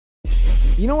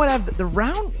You know what, Ev? The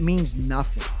round means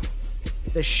nothing.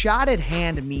 The shot at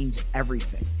hand means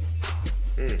everything.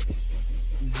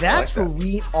 That's where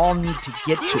we all need to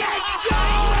get to.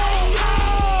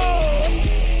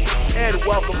 And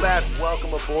welcome back.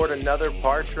 Welcome aboard another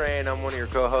Part Train. I'm one of your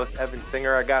co-hosts, Evan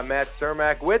Singer. I got Matt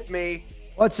Cermak with me.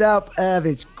 What's up, Ev?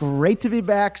 It's great to be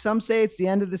back. Some say it's the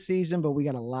end of the season, but we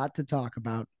got a lot to talk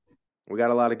about. We got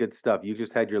a lot of good stuff. You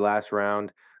just had your last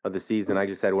round of the season. I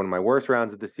just had one of my worst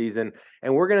rounds of the season,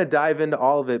 and we're going to dive into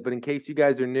all of it. But in case you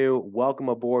guys are new, welcome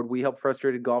aboard. We help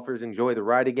frustrated golfers enjoy the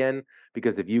ride again,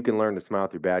 because if you can learn to smile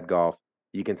through bad golf,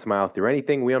 you can smile through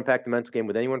anything. We unpack the mental game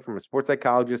with anyone from a sports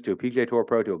psychologist to a PGA Tour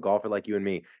pro to a golfer like you and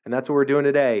me. And that's what we're doing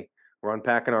today. We're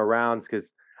unpacking our rounds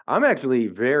because I'm actually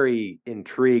very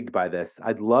intrigued by this.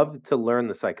 I'd love to learn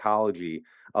the psychology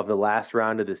of the last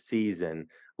round of the season,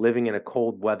 living in a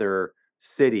cold weather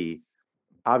city.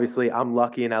 Obviously, I'm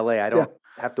lucky in LA. I don't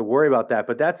have to worry about that,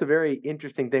 but that's a very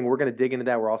interesting thing. We're going to dig into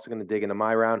that. We're also going to dig into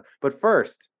my round. But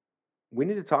first, we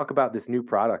need to talk about this new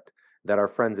product that our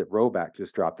friends at Rhoback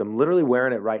just dropped. I'm literally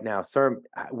wearing it right now. Sir,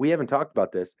 we haven't talked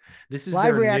about this. This is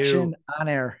live reaction on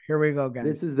air. Here we go, guys.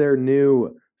 This is their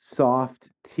new soft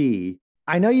tee.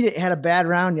 I know you had a bad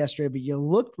round yesterday, but you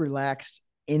looked relaxed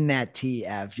in that tee,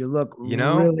 Ev. You look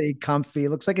really comfy.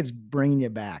 It looks like it's bringing you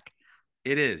back.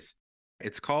 It is.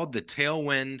 It's called the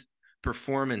Tailwind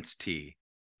Performance Tee.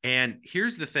 And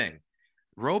here's the thing.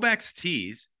 Rhoback's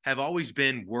tees have always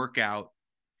been workout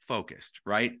focused,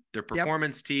 right? They're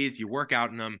performance tees. You work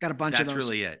out in them. Got a bunch of those. That's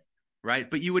really it, right?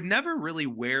 But you would never really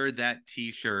wear that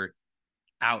t-shirt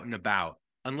out and about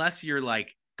unless you're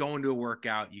like going to a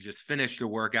workout. You just finished a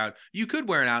workout. You could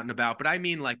wear it out and about, but I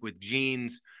mean like with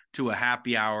jeans to a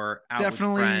happy hour, out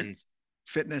Definitely with friends.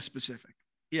 Fitness specific.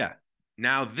 Yeah.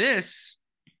 Now this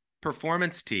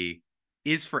performance tee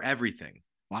is for everything.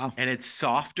 Wow. And it's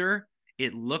softer.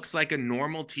 It looks like a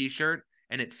normal t-shirt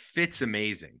and it fits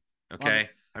amazing. Okay.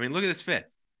 I mean, look at this fit.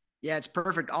 Yeah, it's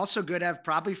perfect. Also good, Ev,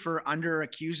 probably for under a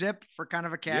Q-zip for kind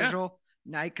of a casual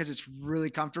night because it's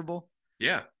really comfortable.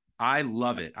 Yeah. I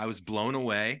love it. I was blown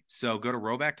away. So go to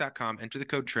Rhoback.com, enter the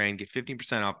code TRAIN, get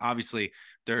 15% off. Obviously,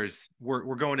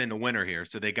 we're going into winter here.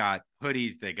 So they got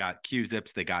hoodies, they got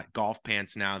Q-zips, they got golf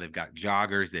pants now, they've got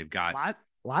joggers, they've got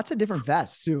lots of different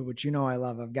vests too, which I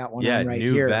love. I've got one on right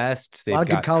new here. Vests. They've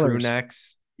got crew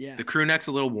necks. Yeah. The crew neck's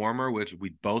a little warmer, which we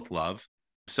both love.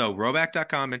 So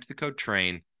Rhoback.com, enter the code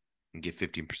TRAIN and get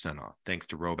 15% off. Thanks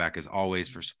to Rhoback as always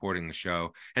for supporting the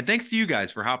show. And thanks to you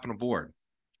guys for hopping aboard.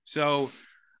 So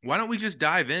why don't we just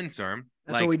dive in, sir?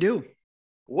 That's what we do.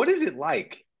 What is it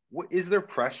like? Is there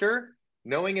pressure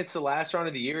knowing it's the last round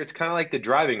of the year? It's kind of like the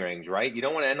driving range, right? You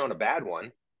don't want to end on a bad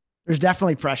one. There's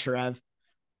definitely pressure, Ev.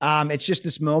 It's just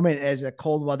this moment as a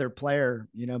cold weather player,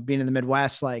 being in the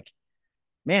Midwest, like,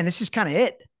 man, this is kind of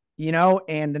it,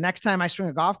 and the next time I swing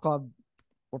a golf club,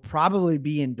 we'll probably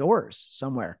be indoors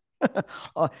somewhere.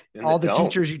 All the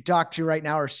teachers you talk to right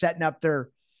now are setting up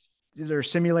their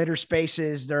simulator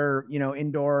spaces, their,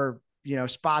 indoor,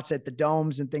 spots at the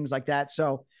domes and things like that.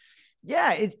 So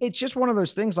yeah, it's just one of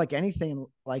those things, like anything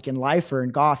like in life or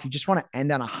in golf, you just want to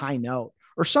end on a high note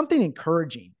or something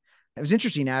encouraging. It was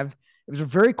interesting, Ev. It was a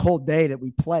very cold day that we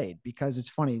played because it's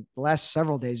funny. The last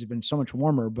several days have been so much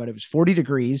warmer, but it was 40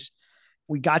 degrees.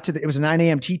 We got to it was a 9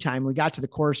 a.m. tee time. We got to the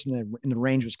course and the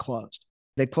range was closed.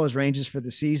 They'd closed ranges for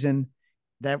the season.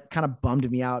 That kind of bummed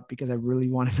me out because I really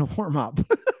wanted to warm up.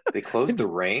 They closed the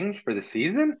range for the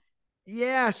season?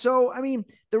 Yeah. So, I mean,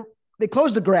 they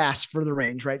closed the grass for the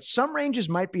range, right? Some ranges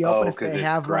might be open if they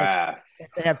have grass. If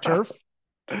they have turf.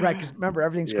 Right, because remember,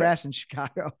 everything's grass in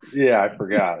Chicago. Yeah, I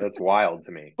forgot. That's wild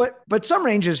to me. But some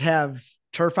ranges have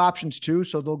turf options too,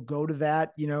 so they'll go to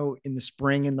that, in the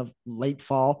spring and the late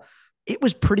fall. It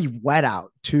was pretty wet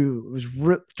out too. It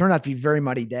was turned out to be a very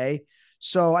muddy day.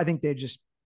 So I think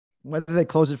whether they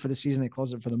close it for the season, they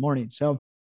close it for the morning. So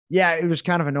yeah, it was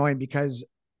kind of annoying because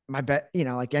my bet,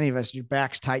 like any of us, your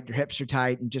back's tight, your hips are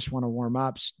tight, and just want to warm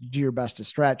up, do your best to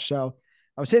stretch. So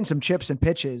I was hitting some chips and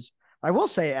pitches. I will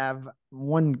say, Ev,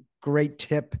 one great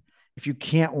tip, if you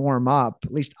can't warm up,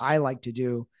 at least I like to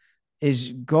do,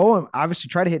 is go and obviously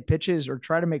try to hit pitches or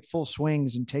try to make full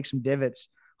swings and take some divots.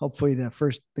 Hopefully the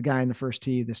guy in the first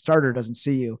tee, the starter, doesn't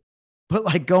see you, but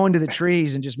like go into the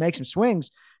trees and just make some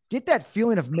swings. Get that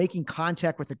feeling of making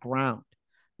contact with the ground.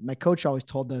 My coach always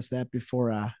told us that before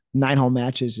 9-hole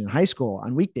matches in high school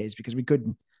on weekdays because we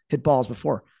couldn't hit balls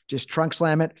before. Just trunk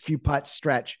slam it, a few putts,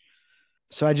 stretch.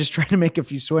 So I just tried to make a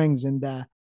few swings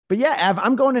but yeah, Ev,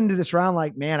 I'm going into this round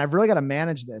like, man, I've really got to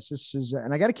manage this. This is,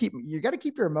 and you got to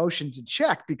keep your emotions in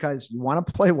check because you want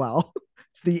to play well.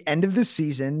 It's the end of the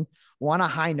season, want a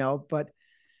high note, but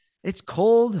it's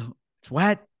cold. It's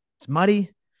wet. It's muddy,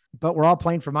 but we're all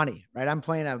playing for money, right? I'm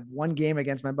playing one game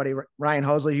against my buddy Ryan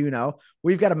Hosley,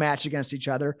 we've got a match against each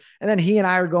other. And then he and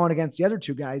I are going against the other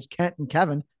two guys, Kent and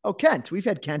Kevin. Oh, Kent, we've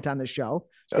had Kent on the show,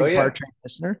 big Par Train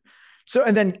listener. So,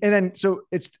 so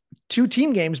it's two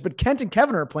team games, but Kent and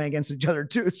Kevin are playing against each other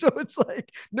too. So it's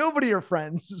like nobody are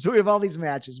friends. So we have all these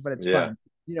matches, but it's fun.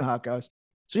 You know how it goes.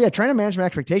 So yeah, trying to manage my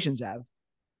expectations, Ev.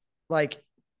 Like,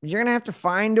 you're going to have to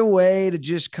find a way to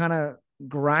just kind of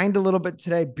grind a little bit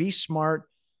today. Be smart.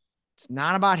 It's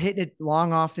not about hitting it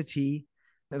long off the tee.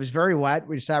 It was very wet.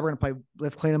 We decided we're going to play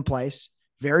lift, clean, in place.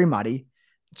 Very muddy.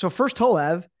 So first hole,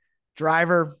 Ev,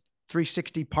 driver,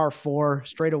 360 par 4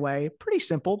 straight away. Pretty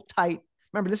simple, tight.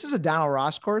 Remember, this is a Donald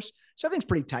Ross course, so everything's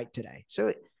pretty tight today.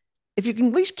 So if you can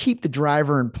at least keep the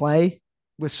driver in play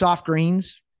with soft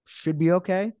greens, should be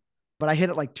okay. But I hit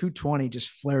it like 220, just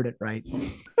flared it right.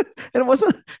 And it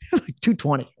wasn't like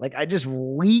 220. Like I just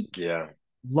weak,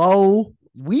 low,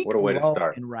 what a way to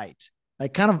start. And right.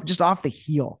 Like kind of just off the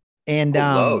heel. And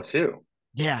low too.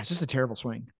 Yeah, it's just a terrible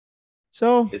swing.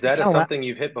 So is that something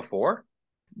you've hit before?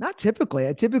 Not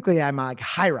typically. Typically I'm like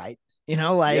high right,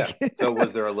 like So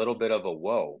was there a little bit of a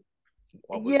whoa?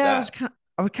 What was that?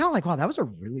 I was kind of like, wow, that was a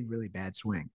really, really bad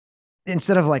swing.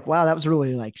 Instead of like, wow, that was a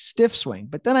really like stiff swing.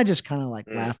 But then I just kind of like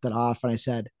laughed it off and I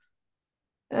said,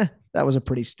 that was a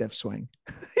pretty stiff swing.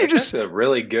 That's a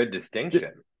really good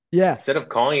distinction. Yeah. Instead of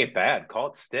calling it bad, call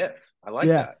it stiff. I like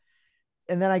that.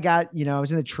 And then I got, I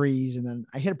was in the trees and then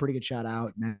I hit a pretty good shot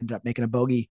out and I ended up making a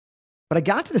bogey. But I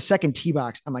got to the second tee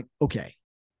box. I'm like, okay,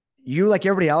 you, like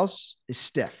everybody else, is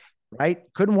stiff, right?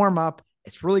 Couldn't warm up.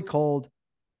 It's really cold.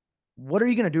 What are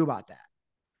you going to do about that?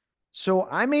 So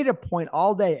I made a point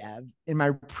all day, Ev, in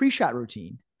my pre-shot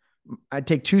routine. I'd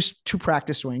take two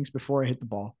practice swings before I hit the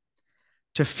ball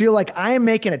to feel like I am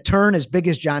making a turn as big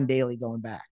as John Daly going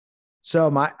back. So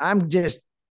I'm just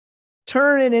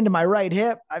turning into my right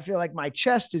hip. I feel like my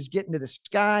chest is getting to the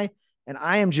sky, and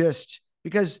I am just,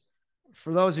 because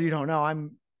for those of you who don't know,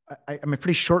 I'm a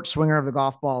pretty short swinger of the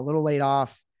golf ball, a little laid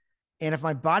off. And if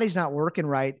my body's not working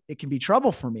right, it can be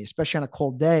trouble for me, especially on a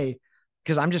cold day,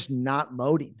 because I'm just not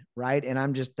loading, right? And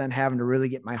I'm just then having to really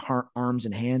get my arms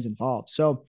and hands involved.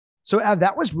 So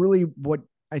that was really what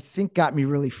I think got me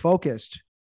really focused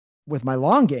with my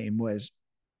long game was,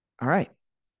 all right,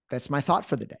 that's my thought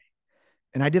for the day.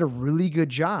 And I did a really good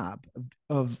job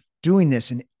of doing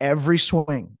this in every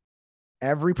swing,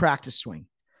 every practice swing,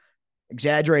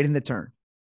 exaggerating the turn.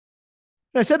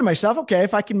 And I said to myself, okay,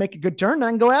 if I can make a good turn, then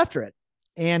I can go after it.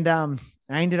 And I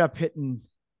ended up hitting,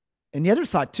 and the other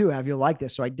thought too, you'll like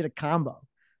this. So I did a combo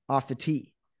off the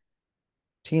tee,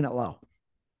 teeing it low.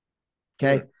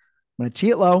 Okay. I'm going to tee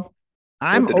it low.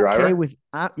 I'm okay with,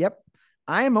 I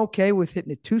am okay with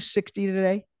hitting a 260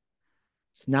 today.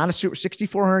 It's not a super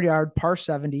 6,400 yard par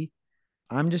 70.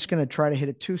 I'm just going to try to hit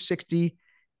a 260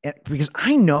 because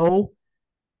I know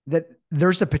that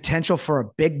there's a potential for a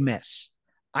big miss.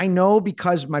 I know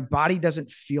because my body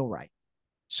doesn't feel right.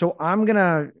 So I'm going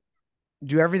to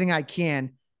do everything I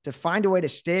can to find a way to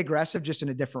stay aggressive just in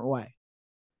a different way.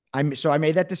 So I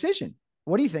made that decision.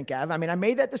 What do you think, Av? I mean, I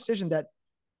made that decision that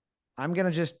I'm going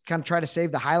to just kind of try to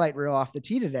save the highlight reel off the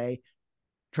tee today,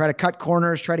 try to cut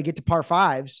corners, try to get to par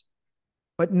fives,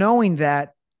 but knowing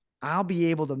that I'll be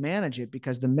able to manage it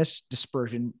because the miss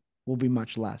dispersion will be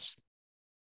much less.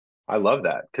 I love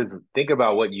that, because think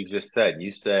about what you just said.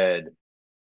 You said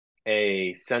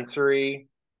a sensory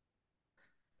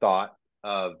thought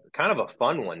of kind of a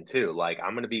fun one too. Like,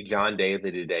 I'm going to be John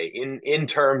Daly today in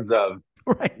terms of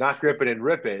not grip it and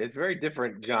rip it. It's very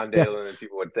different John Daly than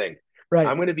people would think. Right.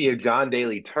 I'm going to be a John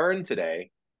Daly turn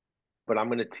today, but I'm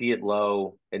going to tee it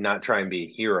low and not try and be a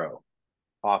hero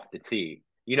off the tee.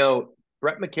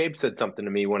 Brett McCabe said something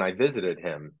to me when I visited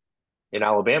him in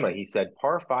Alabama. He said,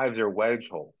 par fives are wedge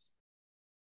holes,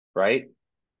 right?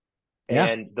 Yeah.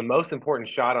 And the most important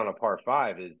shot on a par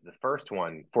five is the first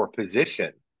one for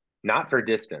position, not for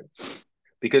distance.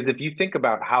 Because if you think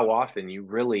about how often you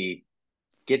really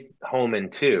get home in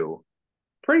two,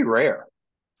 it's pretty rare.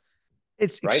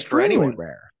 It's right? Extremely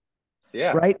rare.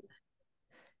 Yeah. Right?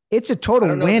 It's a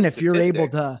total win if you're able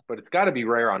to. But it's got to be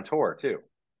rare on tour too.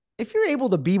 If you're able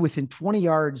to be within 20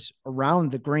 yards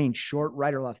around the green, short,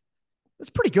 right or left, that's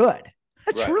pretty good.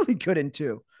 That's really good in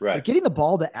two. Right. But getting the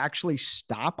ball to actually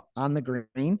stop on the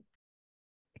green,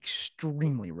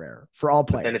 extremely rare for all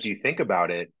players. And if you think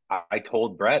about it, I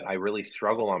told Brett I really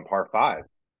struggle on par five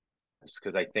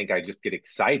because I think I just get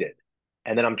excited.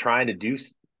 And then I'm trying to do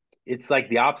 – it's like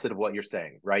the opposite of what you're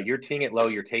saying, right? You're teeing it low.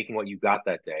 You're taking what you got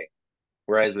that day.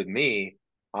 Whereas with me,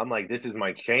 I'm like, this is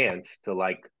my chance to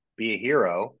like be a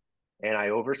hero. And I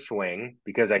overswing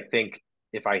because I think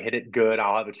if I hit it good,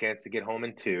 I'll have a chance to get home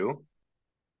in two.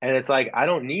 And it's like, I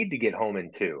don't need to get home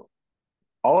in two.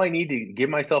 All I need to give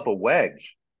myself a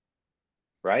wedge,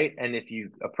 right? And if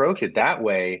you approach it that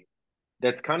way,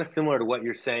 that's kind of similar to what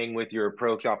you're saying with your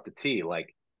approach off the tee.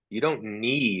 Like, you don't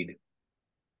need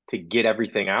to get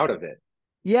everything out of it,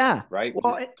 Yeah. right?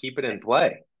 Well, Just keep it in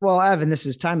play. well, Evan, this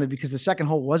is timely because the second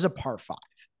hole was a par 5.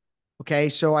 Okay.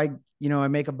 So I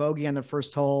make a bogey on the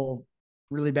first hole,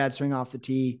 really bad swing off the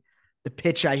tee. The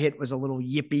pitch I hit was a little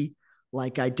yippy.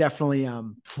 Like I definitely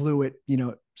flew it,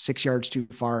 6 yards too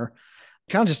far.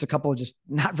 Kind of just a couple of just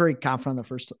not very confident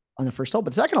on the first hole.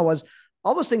 But the second hole was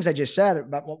all those things I just said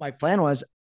about what my plan was.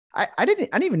 I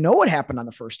didn't even know what happened on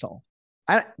the first hole.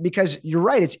 Because you're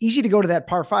right. It's easy to go to that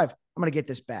par 5. I'm going to get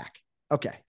this back.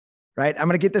 Okay. Right. I'm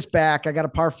going to get this back. I got a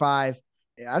par 5.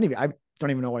 I don't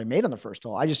even know what I made on the first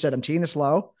hole. I just said, I'm teeing this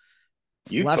low.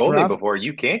 You left told rough. me before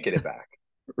you can't get it back.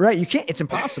 Right. You can't, it's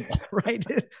impossible. Right.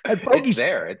 It's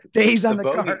there. It's days on the the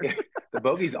bogey, card. The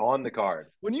bogey's on the card.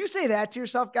 When you say that to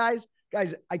yourself, guys,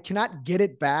 I cannot get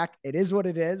it back. It is what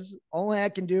it is. Only I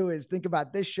can do is think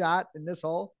about this shot in this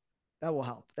hole. That will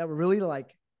help. That will really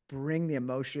like bring the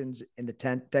emotions and the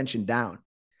tension down.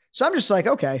 So I'm just like,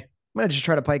 okay, I'm going to just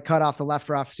try to play cut off the left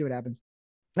rough, see what happens.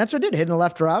 And that's what I did. Hit in the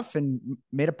left rough and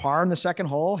made a par in the second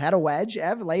hole, had a wedge,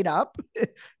 laid up,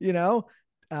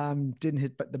 didn't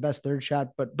hit the best third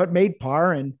shot, but made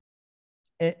par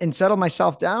and settled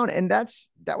myself down. And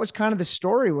that was kind of the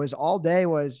story. Was all day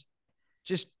was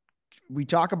just, we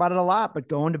talk about it a lot, but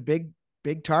going to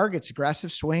big targets,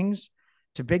 aggressive swings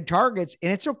to big targets.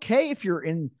 And it's okay if you're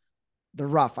in the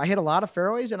rough. I hit a lot of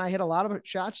fairways and I hit a lot of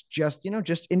shots just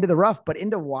into the rough, but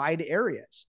into wide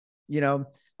areas.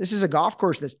 This is a golf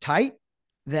course that's tight,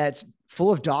 that's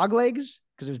full of dog legs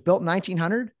because it was built in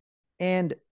 1900.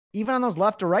 And even on those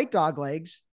left to right dog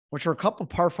legs, which are a couple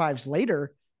par 5s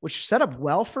later, which set up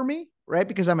well for me, right?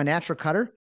 Because I'm a natural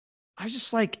cutter. I was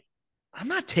just like, I'm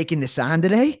not taking this on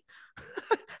today.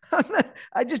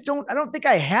 I don't think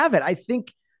I have it. I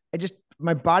think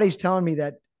my body's telling me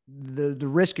that the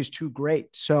risk is too great.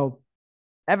 So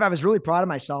I was really proud of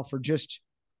myself for just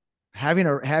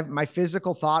my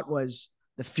physical thought was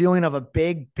the feeling of a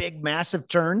big, massive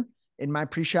turn in my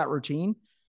pre-shot routine,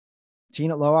 teeing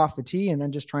it low off the tee, and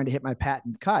then just trying to hit my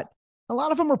patent cut. A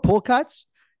lot of them were pull cuts,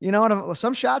 and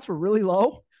some shots were really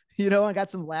low, I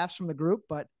got some laughs from the group,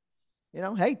 but hey,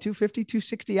 250,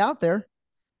 260 out there,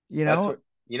 you know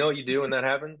what you do when that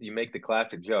happens? You make the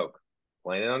classic joke,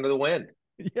 playing it under the wind.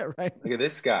 Yeah, right. Look at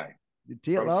this guy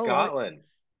from low, Scotland. Right?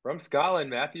 From Scotland,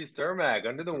 Matthew Cermak,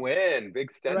 under the wind,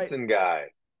 big Stenson guy.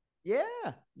 Yeah,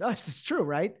 no, it's true,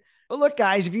 right? But look,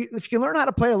 guys, if you can learn how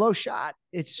to play a low shot,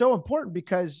 it's so important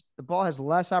because the ball has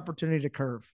less opportunity to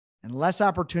curve and less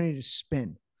opportunity to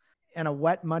spin. And a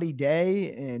wet, muddy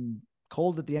day and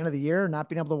cold at the end of the year, not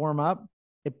being able to warm up,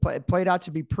 it played out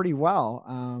to be pretty well.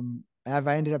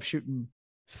 I ended up shooting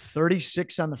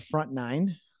 36 on the front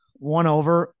 9, 1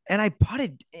 over, and I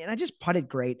just putted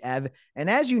great, Ev. And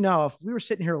as you know, if we were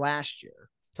sitting here last year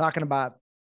talking about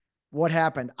what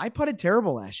happened, I putted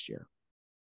terrible last year.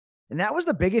 And that was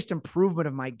the biggest improvement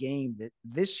of my game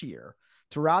this year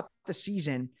throughout the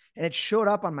season. And it showed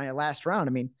up on my last round.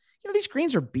 I mean, these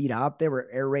greens are beat up. They were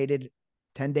aerated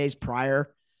 10 days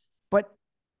prior, but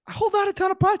I hold out a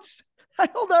ton of putts. I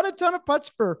hold out a ton of putts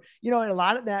for, a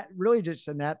lot of that really just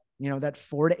in that, that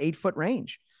 4 to 8 foot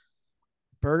range,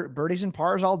 birdies and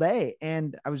pars all day.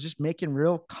 And I was just making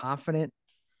real confident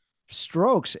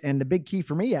strokes. And the big key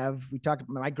for me, we talked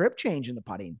about my grip change in the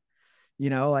putting.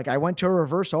 Like I went to a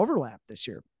reverse overlap this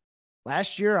year.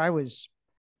 Last year, I was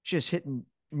just hitting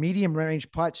medium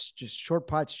range putts, just short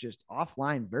putts, just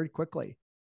offline very quickly.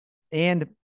 And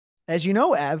as you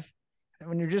know, Ev,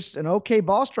 when you're just an okay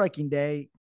ball striking day,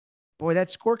 boy,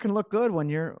 that score can look good when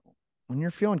you're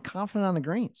feeling confident on the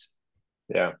greens.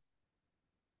 Yeah.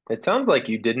 It sounds like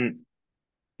you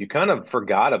kind of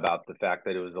forgot about the fact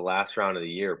that it was the last round of the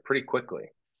year pretty quickly.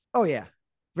 Oh yeah.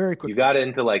 Very quickly. You got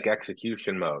into like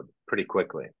execution mode pretty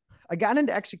quickly. I got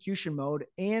into execution mode,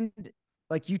 and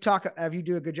like you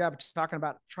do a good job of talking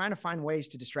about trying to find ways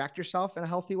to distract yourself in a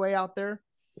healthy way out there.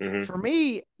 Mm-hmm. For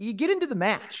me, you get into the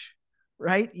match,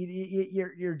 right?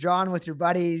 You're jawing with your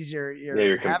buddies.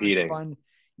 You're competing. Having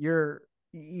fun.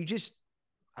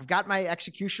 I've got my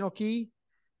executional key,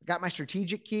 I've got my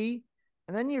strategic key,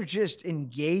 and then you're just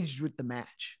engaged with the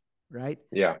match, right?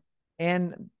 Yeah.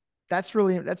 And that's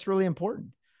really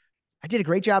important. I did a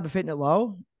great job of hitting it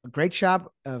low, a great job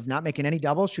of not making any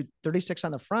doubles, shoot 36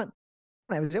 on the front.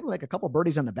 And I was able to make a couple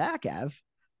birdies on the back,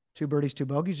 2 birdies, 2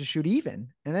 bogeys to shoot even,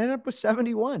 and I ended up with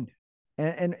 71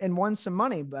 and won some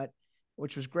money. But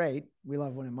which was great. We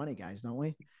love winning money, guys, don't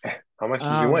we? How much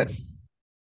did you win?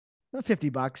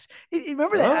 $50.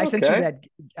 Remember that I Oh, sent you okay.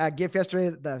 that gift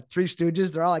yesterday, the Three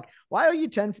Stooges. They're all like, why owe you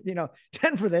 10,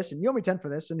 10 for this? And you owe me 10 for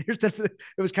this. And here's 10 for this.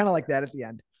 It was kind of like that at the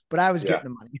end, but I was Yeah.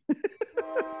 getting the money.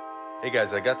 Hey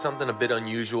guys, I got something a bit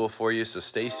unusual for you, so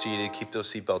stay seated, keep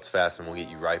those seatbelts fast, and we'll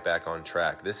get you right back on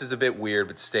track. This is a bit weird,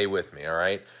 but stay with me, all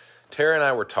right? Tara and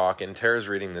I were talking. Tara's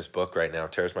reading this book right now.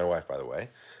 Tara's my wife, by the way.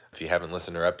 If you haven't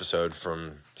listened to her episode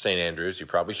from St. Andrews, you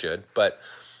probably should. But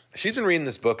she's been reading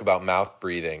this book about mouth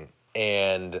breathing,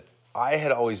 and I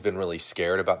had always been really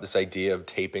scared about this idea of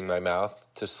taping my mouth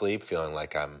to sleep, feeling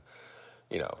like I'm,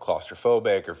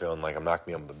 claustrophobic or feeling like I'm not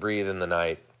going to be able to breathe in the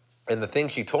night. And the thing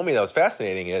she told me that was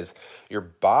fascinating is your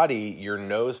body, your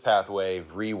nose pathway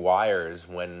rewires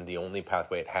when the only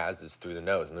pathway it has is through the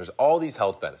nose. And there's all these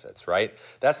health benefits, right?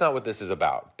 That's not what this is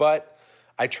about. But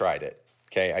I tried it,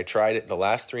 okay? I tried it the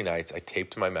last 3 nights. I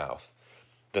taped my mouth.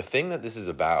 The thing that this is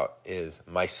about is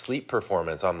my sleep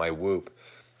performance on my Whoop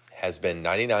has been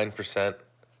 99%,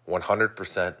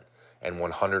 100%, and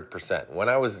 100%. When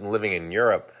I was living in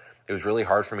Europe, it was really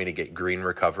hard for me to get green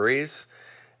recoveries.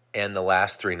 And the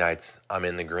last 3 nights, I'm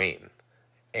in the green.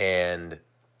 And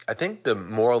I think the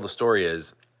moral of the story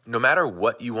is no matter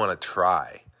what you want to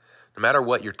try, no matter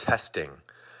what you're testing,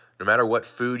 no matter what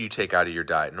food you take out of your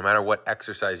diet, no matter what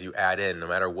exercise you add in, no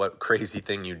matter what crazy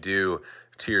thing you do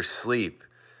to your sleep,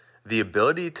 the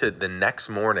ability to the next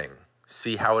morning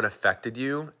see how it affected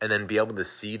you and then be able to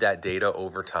see that data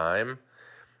over time,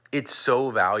 it's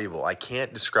so valuable. I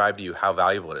can't describe to you how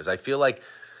valuable it is. I feel like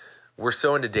we're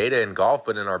so into data in golf,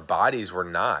 but in our bodies, we're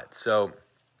not. So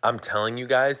I'm telling you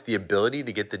guys, the ability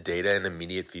to get the data and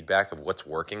immediate feedback of what's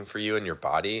working for you in your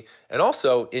body and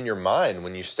also in your mind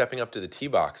when you're stepping up to the tee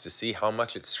box to see how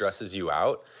much it stresses you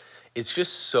out, it's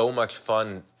just so much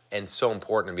fun and so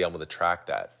important to be able to track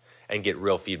that and get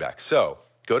real feedback. So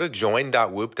go to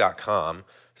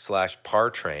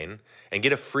join.whoop.com/partrain and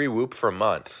get a free Whoop for a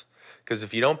month. Because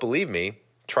if you don't believe me,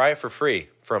 try it for free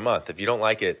for a month. If you don't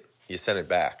like it, you send it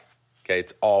back. Okay,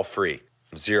 it's all free,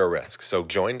 0 risk. So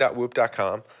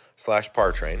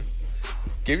join.whoop.com/partrain.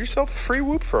 Give yourself a free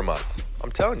Whoop for a month.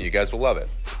 I'm telling you, you guys will love it.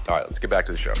 All right, let's get back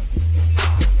to the show.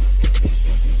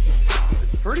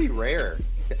 It's pretty rare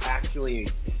to actually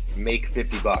make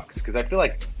 $50 because I feel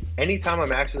like anytime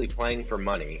I'm actually playing for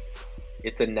money,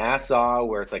 it's a Nassau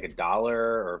where it's like $1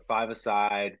 or $5 a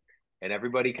side and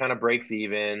everybody kind of breaks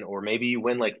even, or maybe you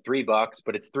win like $3,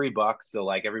 but it's $3. So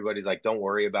like everybody's like, don't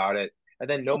worry about it. And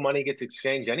then no money gets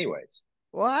exchanged anyways.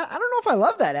 Well, I don't know if I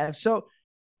love that, Ev. So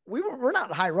we're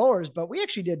not high rollers, but we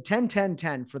actually did 10, 10,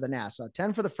 10 for the Nassau,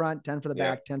 10 for the front, 10 for the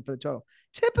back, 10 for the total.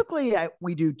 Typically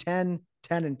we do 10,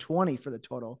 10, and 20 for the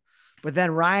total. But then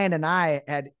Ryan and I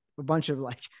had a bunch of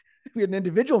we had an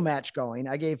individual match going.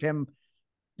 I gave him,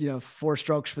 4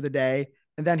 strokes for the day.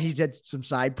 And then he did some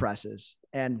side presses.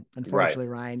 And unfortunately,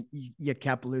 Ryan, you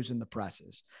kept losing the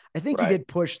presses. I think you did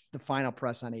push the final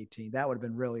press on 18. That would have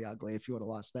been really ugly if you would have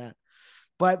lost that.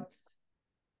 But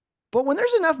when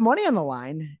there's enough money on the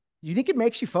line, you think it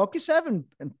makes you focus, Evan,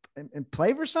 and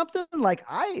play for something? Like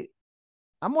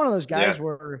I'm one of those guys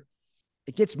where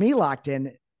it gets me locked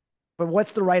in, but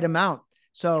what's the right amount?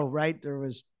 So, there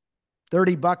was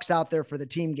 $30 out there for the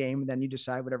team game, and then you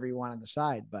decide whatever you want on the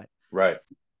side. But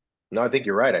no, I think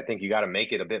you're right. I think you got to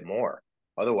make it a bit more.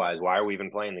 Otherwise, why are we even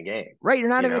playing the game? Right. You're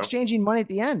not even exchanging money at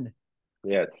the end.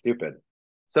 Yeah, it's stupid.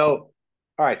 So,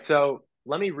 all right. So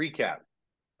let me recap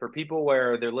for people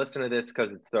where they're listening to this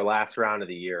because it's their last round of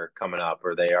the year coming up,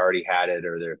 or they already had it,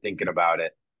 or they're thinking about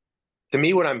it. To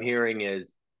me, what I'm hearing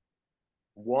is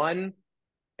 1,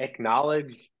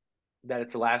 acknowledge that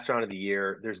it's the last round of the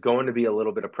year. There's going to be a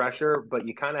little bit of pressure, but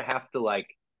you kind of have to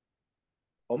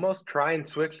almost try and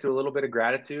switch to a little bit of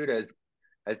gratitude as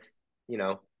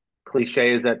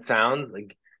cliche as that sounds.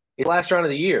 Like, it's the last round of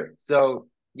the year. So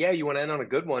yeah, you want to end on a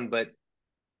good one, but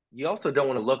you also don't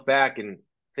want to look back and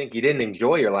think you didn't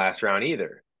enjoy your last round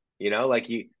either. You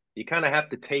kind of have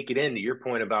to take it in, to your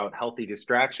point about healthy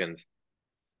distractions.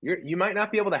 You might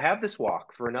not be able to have this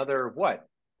walk for another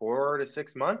 4 to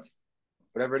 6 months,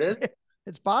 whatever it is.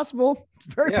 It's possible. It's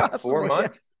very possible. 4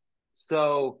 months.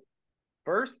 So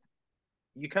first,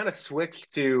 you kind of switch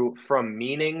from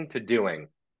meaning to doing,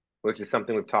 which is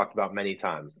something we've talked about many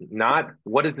times. Not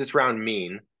what does this round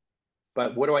mean,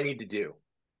 but what do I need to do?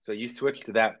 So you switch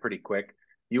to that pretty quick.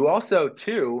 You also,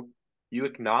 too, you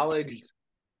acknowledged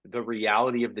the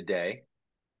reality of the day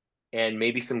and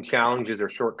maybe some challenges or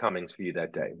shortcomings for you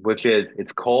that day, which is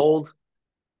it's cold,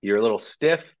 you're a little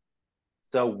stiff.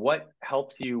 So what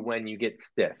helps you when you get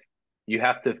stiff? You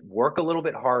have to work a little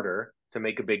bit harder to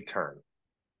make a big turn,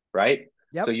 right?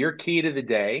 Yep. So your key to the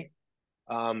day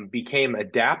became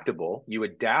adaptable. You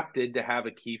adapted to have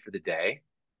a key for the day,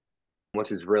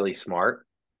 which is really smart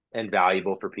and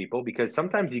valuable for people because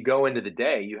sometimes you go into the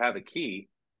day, you have a key,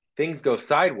 things go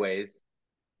sideways,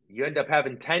 you end up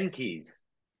having 10 keys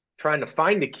trying to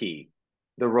find a key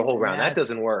the whole And round. That that's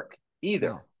doesn't work no.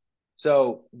 either.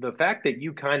 So the fact that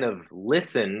you kind of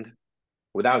listened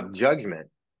without judgment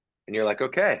and you're like,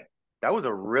 okay, that was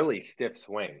a really stiff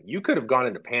swing. You could have gone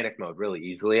into panic mode really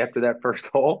easily after that first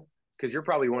hole because you're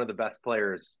probably one of the best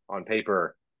players on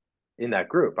paper in that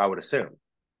group, I would assume.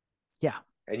 Yeah,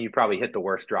 And you probably hit the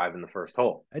worst drive in the first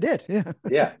hole. I did. Yeah.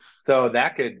 Yeah. So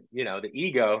that could, the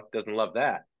ego doesn't love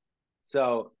that.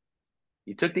 So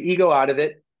you took the ego out of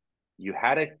it. You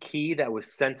had a key that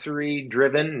was sensory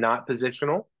driven, not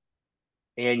positional.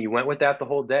 And you went with that the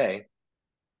whole day.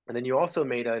 And then you also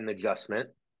made an adjustment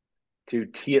to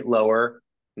tee it lower,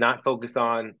 not focus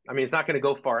on, it's not going to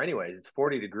go far anyways. It's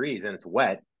 40 degrees and it's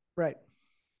wet. Right.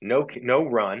 No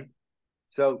run.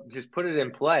 So just put it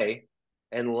in play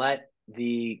and let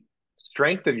the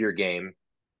strength of your game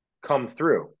come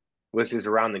through, which is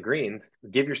around the greens.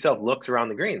 Give yourself looks around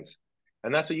the greens.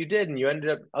 And that's what you did. And you ended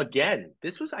up again.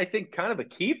 This was, I think, kind of a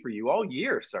key for you all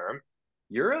year, sir.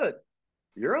 You're a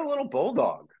little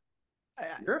bulldog.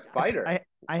 You're a fighter.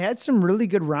 I had some really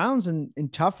good rounds in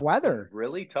tough weather.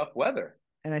 Really tough weather.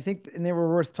 And I think and they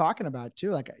were worth talking about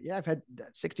too. Like, yeah, I've had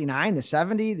 69, the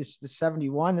 70, the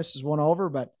 71. This is one over.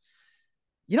 But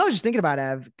I was just thinking about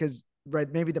Ev, because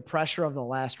maybe the pressure of the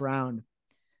last round.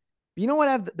 You know what,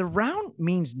 Ev? The round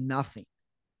means nothing.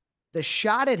 The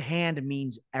shot at hand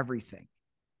means everything.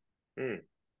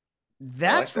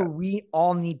 That's where we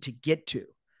all need to get to.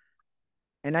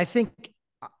 And I think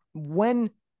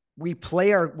when we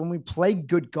play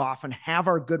good golf and have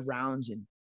our good rounds, and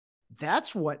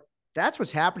that's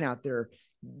what's happening out there.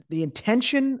 The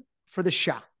intention for the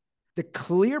shot, the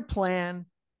clear plan.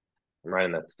 I'm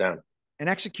writing that down. And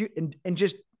execute and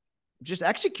just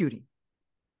executing.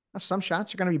 Now, some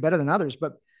shots are going to be better than others,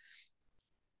 but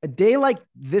a day like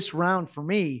this round for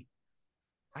me,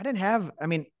 I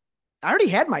already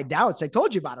had my doubts. I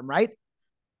told you about them, right?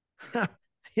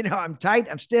 I'm tight,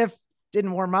 I'm stiff,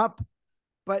 didn't warm up.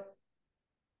 But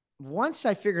once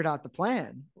I figured out the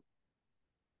plan,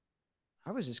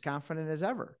 I was as confident as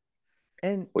ever.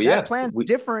 And that plan's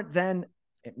different than,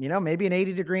 maybe an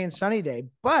 80-degree and sunny day.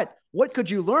 But what could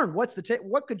you learn? What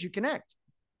could you connect?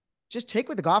 Just take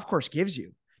what the golf course gives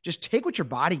you. Just take what your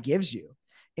body gives you.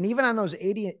 And even on those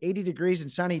 80 degrees and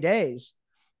sunny days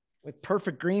with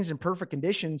perfect greens and perfect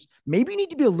conditions, maybe you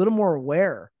need to be a little more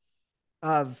aware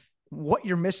of what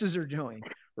your misses are doing,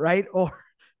 right? Or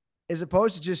as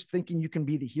opposed to just thinking you can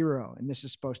be the hero and this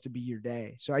is supposed to be your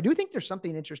day. So I do think there's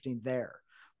something interesting there.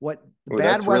 What the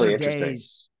bad weather really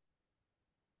days,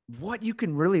 what you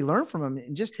can really learn from them,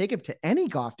 and just take it to any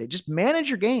golf day. Just manage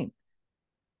your game.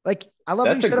 Like, I love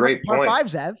what you said about par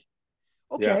fives, Ev.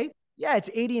 Okay. Yeah, it's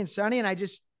 80 and sunny, and I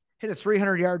just hit a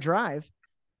 300-yard drive.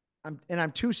 I'm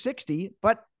 260,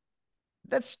 but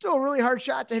that's still a really hard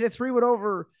shot to hit a 3-wood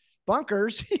over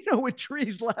bunkers, with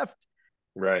trees left.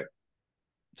 Right.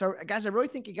 So, guys, I really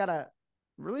think you got to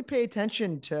really pay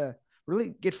attention to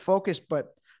really get focused.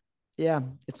 But, yeah,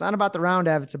 it's not about the round,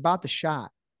 Ev. It's about the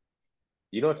shot.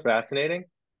 You know what's fascinating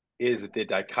is the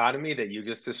dichotomy that you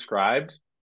just described.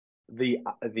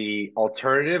 The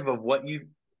alternative of what you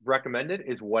recommended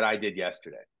is what I did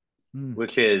yesterday,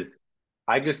 which is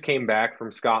I just came back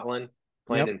from Scotland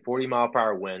playing in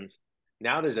 40-mile-per-hour winds.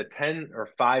 Now there's a 10 or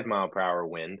 5-mile-per-hour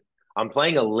wind. I'm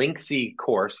playing a linksy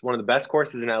course, one of the best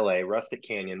courses in LA, Rustic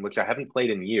Canyon, which I haven't played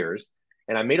in years.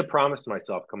 And I made a promise to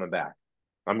myself coming back.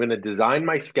 I'm going to design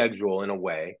my schedule in a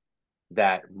way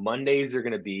that Mondays are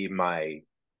going to be my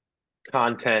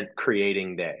content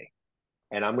creating day.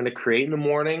 And I'm going to create in the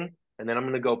morning, and then I'm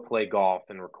going to go play golf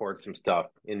and record some stuff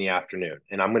in the afternoon.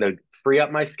 And I'm going to free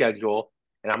up my schedule,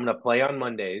 and I'm going to play on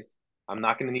Mondays. I'm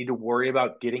not going to need to worry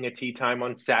about getting a tee time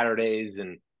on Saturdays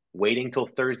and waiting till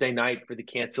Thursday night for the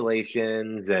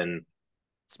cancellations and,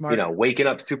 smart, waking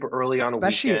up super early on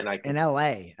especially a weekend. In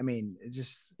LA.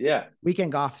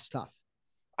 Weekend golf is tough.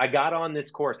 I got on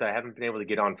this course I haven't been able to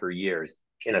get on for years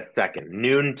in a second.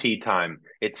 Noon tee time.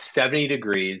 It's 70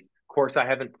 degrees. Course I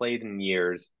haven't played in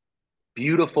years.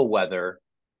 Beautiful weather.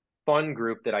 Fun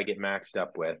group that I get matched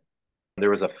up with.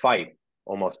 There was a fight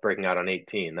almost breaking out on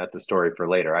 18. That's a story for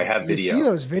later. I have video. You see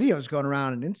those videos going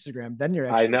around on Instagram, then you're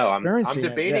actually experiencing I'm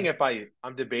debating it.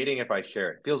 I'm debating if I share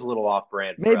it. Feels a little off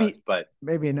brand for maybe us, but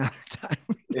maybe another time.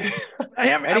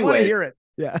 I want to hear it.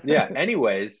 Yeah. Yeah.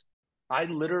 Anyways, I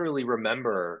literally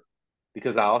remember,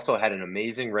 because I also had an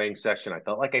amazing range session. I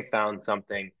felt like I found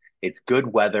something. It's good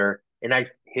weather. And I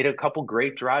hit a couple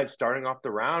great drives starting off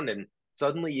the round, and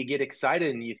suddenly you get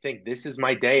excited and you think, this is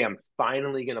my day. I'm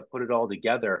finally going to put it all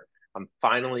together. I'm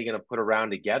finally going to put a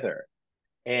round together.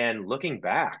 And looking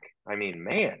back, I mean,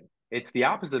 man, it's the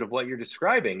opposite of what you're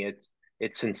describing. It's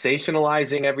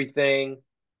sensationalizing everything.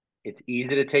 It's easy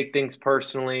to take things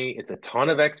personally. It's a ton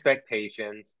of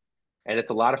expectations, and it's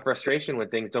a lot of frustration when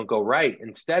things don't go right,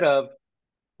 instead of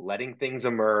letting things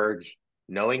emerge,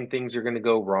 knowing things are going to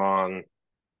go wrong,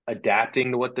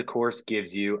 adapting to what the course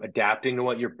gives you, adapting to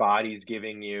what your body's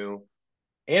giving you.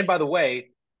 And by the way,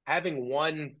 having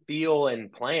one feel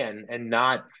and plan and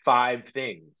not five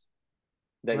things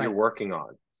that you're Right. working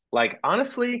on. Like,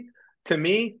 honestly, to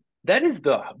me, that has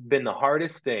been the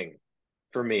hardest thing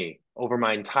for me over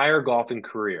my entire golfing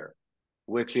career,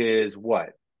 which is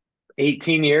what,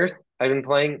 18 years I've been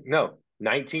playing? No,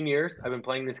 19 years I've been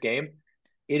playing this game.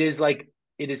 It is like,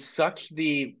 it is such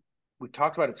the, we've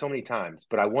talked about it so many times,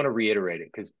 but I want to reiterate it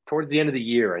because towards the end of the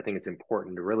year, I think it's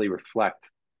important to really reflect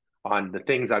on the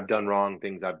things I've done wrong,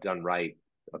 things I've done right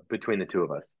between the two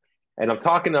of us. And I'm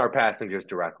talking to our passengers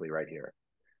directly right here.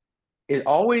 It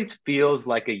always feels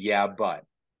like a yeah, but.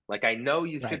 Like, I know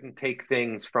you Right. shouldn't take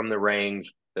things from the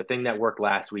range. The thing that worked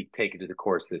last week, take it to the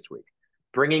course this week.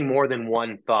 Bringing more than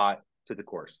one thought to the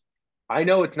course. I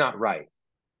know it's not right,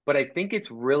 but I think it's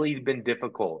really been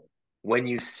difficult when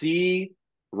you see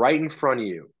right in front of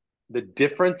you the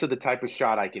difference of the type of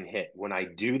shot I can hit when I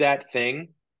do that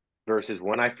thing versus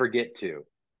when I forget to.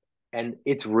 And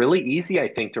it's really easy, I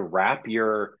think, to wrap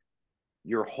your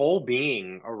whole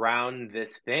being around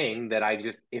this thing that I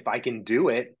just, if I can do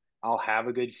it, I'll have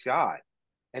a good shot.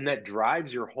 And that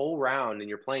drives your whole round, and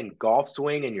you're playing golf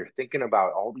swing and you're thinking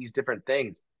about all these different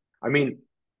things. I mean,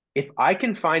 if I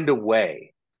can find a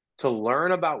way to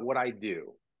learn about what I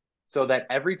do so that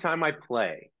every time I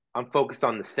play, I'm focused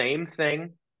on the same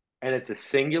thing and it's a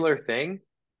singular thing,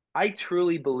 I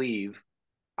truly believe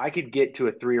I could get to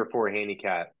a 3 or 4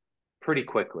 handicap pretty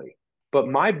quickly. But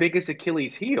my biggest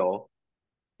Achilles heel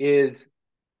is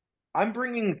I'm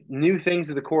bringing new things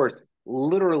to the course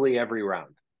literally every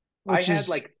round. I Which had is,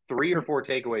 like 3 or 4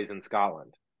 takeaways in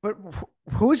Scotland. but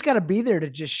who's got to be there to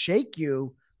just shake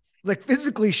you, like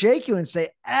physically shake you and say,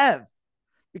 Ev,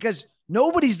 because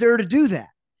nobody's there to do that.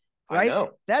 I Right.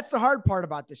 know. That's the hard part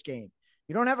about this game.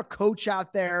 You don't have a coach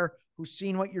out there who's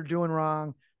seen what you're doing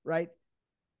wrong. Right.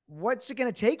 What's it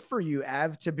going to take for you,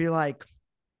 Ev, to be like,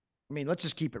 I mean, let's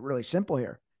just keep it really simple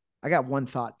here. I got one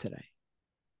thought today.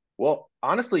 Well,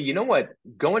 honestly, you know what?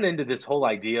 Going into this whole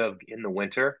idea of in the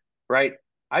winter, right?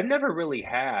 I've never really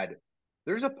had,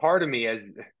 there's a part of me, as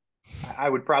I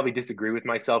would probably disagree with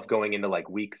myself going into like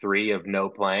week 3 of no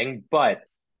playing, but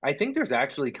I think there's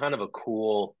actually kind of a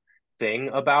cool thing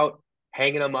about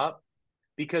hanging them up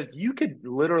because you could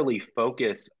literally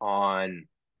focus on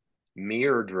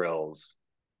mirror drills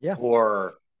Yeah.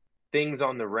 or things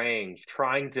on the range,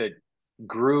 trying to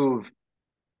groove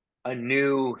a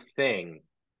new thing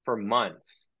for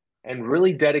months and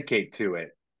really dedicate to it.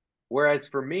 Whereas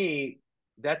for me,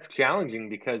 that's challenging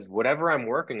because whatever I'm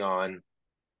working on,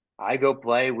 I go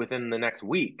play within the next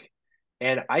week.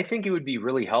 And I think it would be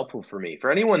really helpful for me,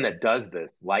 for anyone that does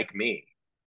this like me.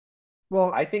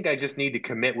 Well, I think I just need to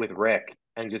commit with Rick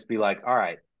and just be like, all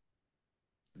right,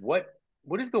 what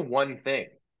what is the one thing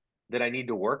that I need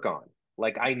to work on?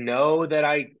 Like, I know that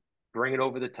I bring it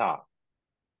over the top.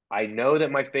 I know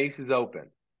that my face is open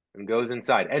and goes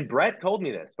inside. And Brett told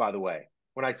me this, by the way,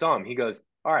 when I saw him. He goes,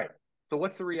 all right, so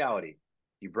what's the reality?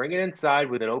 You bring it inside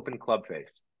with an open club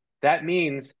face. That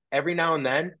means every now and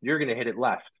then you're going to hit it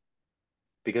left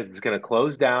because it's going to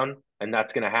close down and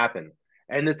that's going to happen.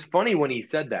 And it's funny when he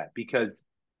said that because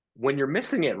when you're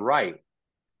missing it right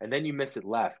and then you miss it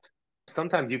left,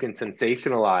 sometimes you can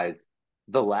sensationalize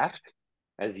the left,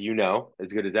 as you know,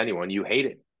 as good as anyone. You hate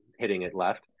it hitting it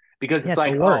left because yeah, it's it's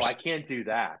the like, oh, I worst. can't do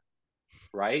that.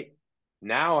 Right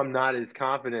now, I'm not as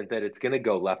confident that it's going to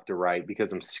go left or right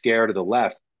because I'm scared of the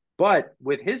left. But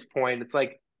with his point, it's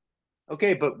like,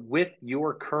 okay, but with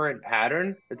your current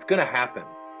pattern, it's going to happen.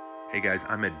 Hey guys,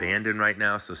 I'm at Bandon right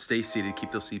now, so stay seated,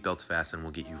 keep those seatbelts fastened,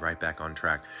 we'll get you right back on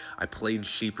track. I played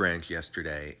Sheep Ranch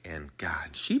yesterday, and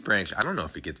God, Sheep Ranch, I don't know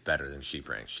if it gets better than Sheep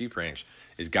Ranch. Sheep Ranch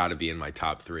has got to be in my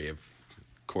top 3 of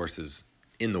courses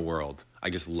in the world. I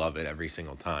just love it every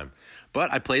single time.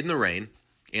 But I played in the rain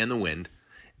and the wind,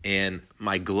 and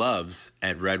my gloves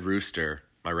at Red Rooster,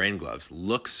 my rain gloves,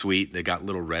 look sweet. They got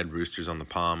little red roosters on the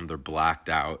palm. They're blacked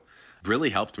out. Really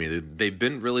helped me. They've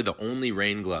been really the only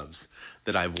rain gloves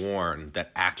that I've worn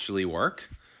that actually work.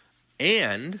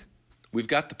 And we've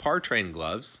got the Par Train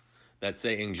gloves that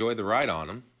say Enjoy the Ride on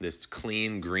them, this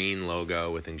clean green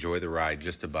logo with Enjoy the Ride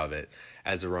just above it,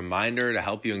 as a reminder to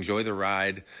help you enjoy the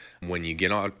ride when you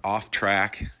get off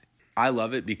track. I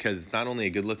love it because it's not only a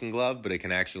good-looking glove, but it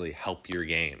can actually help your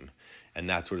game. And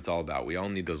that's what it's all about. We all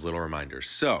need those little reminders.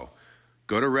 So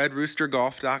go to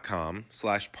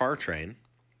redroostergolf.com/partrain,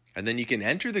 and then you can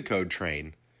enter the code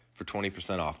TRAIN for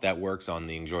 20% off. That works on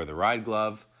the Enjoy the Ride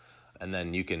glove. And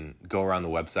then you can go around the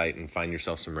website and find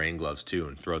yourself some rain gloves too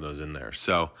and throw those in there.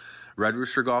 So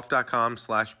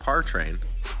redroostergolf.com/partrain,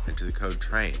 enter the code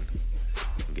TRAIN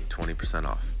and get 20%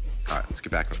 off. All right, let's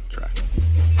get back on track.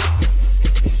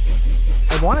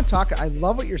 I want to talk. I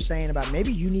love what you're saying about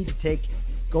maybe you need to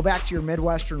go back to your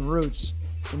Midwestern roots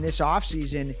in this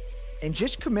offseason and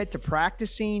just commit to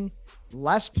practicing,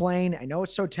 less playing. I know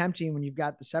it's so tempting when you've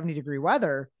got the 70-degree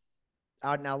weather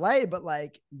out in LA, but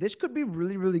like this could be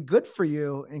really, really good for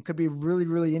you and could be really,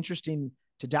 really interesting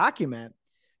to document.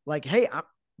 Like, hey,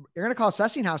 you're going to call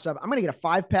Assessing House up. I'm going to get a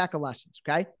 5-pack of lessons.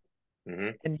 Okay. Mm-hmm.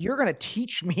 And you're going to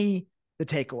teach me the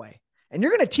takeaway, and you're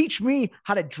going to teach me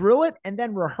how to drill it and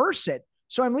then rehearse it.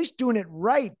 So I'm at least doing it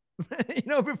right,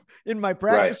 in my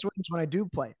practice swings when I do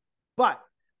play. But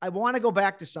I want to go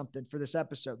back to something for this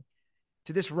episode,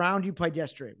 to this round you played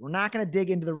yesterday. We're not going to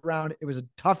dig into the round. It was a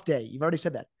tough day. You've already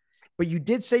said that. But you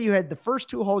did say you had the first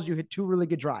 2 holes, you hit 2 really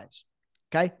good drives.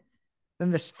 Okay.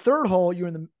 Then this third hole, you were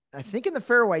in the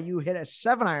fairway, you hit a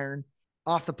 7-iron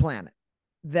off the planet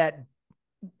that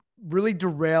really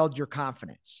derailed your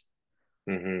confidence.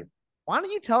 Mm-hmm. Why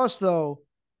don't you tell us though,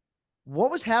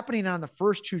 what was happening on the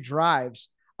first 2 drives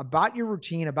about your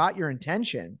routine, about your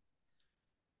intention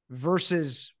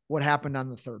versus what happened on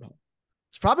the third hole?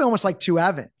 It's probably almost like 2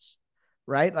 Evans,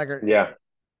 right? Yeah.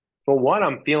 Well, one,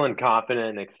 I'm feeling confident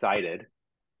and excited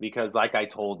because, like I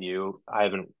told you, I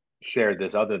haven't shared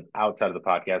this outside of the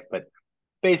podcast, but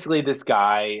basically this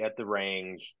guy at the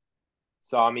range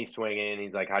saw me swinging.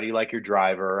 He's like, "How do you like your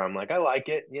driver?" I'm like, "I like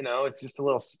it. It's just a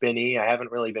little spinny. I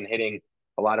haven't really been hitting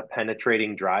a lot of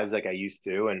penetrating drives like I used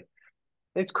to." And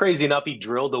it's crazy enough, he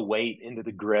drilled a weight into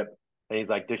the grip, and he's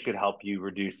like, "This should help you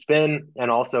reduce spin. And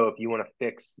also, if you want to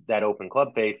fix that open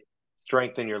club face,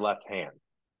 strengthen your left hand."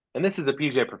 And this is a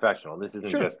PJ professional. This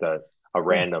isn't just a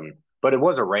random, but it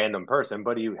was a random person,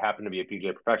 but he happened to be a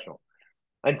PJ professional.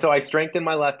 And so I strengthened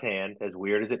my left hand, as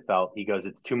weird as it felt. He goes,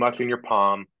 "It's too much in your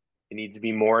palm. It needs to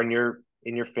be more in your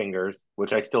fingers,"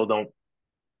 which I still don't,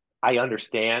 I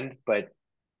understand, but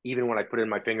even when I put it in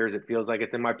my fingers, it feels like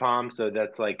it's in my palm. So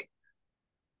that's like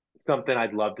something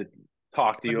I'd love to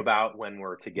talk to you about when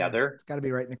we're together. Yeah, it's got to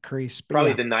be right in the crease.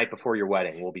 Probably the night before your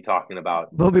wedding, we'll be talking about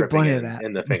there'll be plenty of that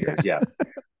in the fingers. Yeah.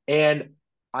 And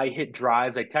I hit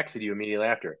drives. I texted you immediately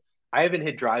after. I haven't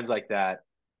hit drives like that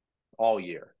all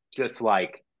year. Just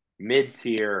like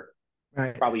mid-tier,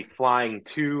 right. Probably flying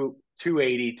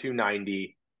 280,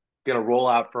 290, gonna roll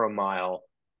out for a mile,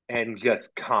 and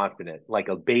just confident, like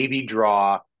a baby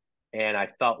draw. And I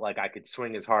felt like I could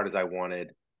swing as hard as I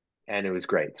wanted, and it was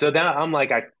great. So then I'm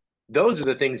like, those are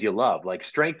the things you love. Like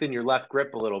strengthen your left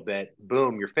grip a little bit.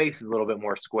 Boom, your face is a little bit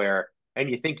more square, and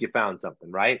you think you found something,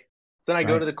 right? So then I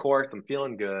go to the course, I'm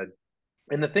feeling good.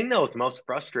 And the thing that was most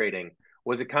frustrating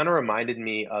was it kind of reminded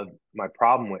me of my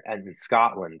problem in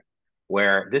Scotland,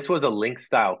 where this was a link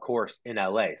style course in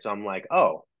LA. So I'm like,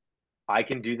 oh, I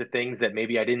can do the things that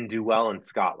maybe I didn't do well in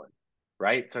Scotland,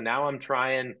 right? So now I'm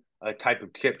trying a type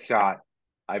of chip shot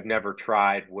I've never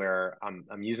tried where I'm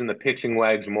using the pitching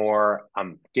wedge more.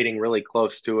 I'm getting really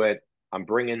close to it. I'm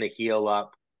bringing the heel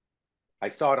up. I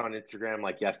saw it on Instagram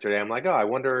like yesterday. I'm like, oh, I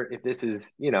wonder if this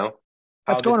is,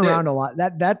 that's going around a lot.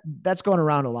 That's going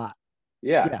around a lot.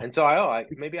 Yeah. And so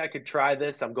maybe I could try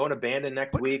this. I'm going to Bandon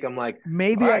next week. I'm like,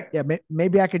 maybe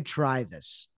I could try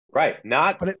this. Right.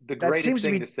 Not the greatest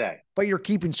thing to say. But you're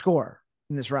keeping score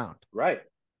in this round. Right.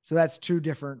 So that's 2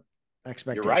 different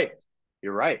expectations.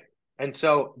 You're right. And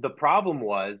so the problem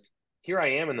was, here I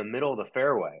am in the middle of the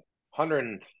fairway,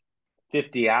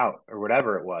 150 out or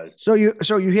whatever it was. So you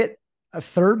hit a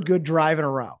third good drive in a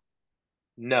row.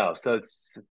 No. So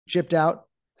it's chipped out.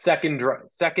 Second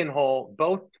hole,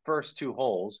 both first 2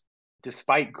 holes,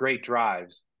 despite great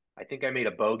drives, I think I made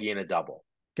a bogey and a double.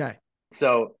 Okay.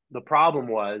 So the problem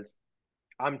was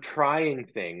I'm trying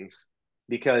things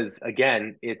because,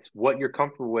 again, it's what you're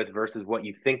comfortable with versus what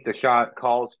you think the shot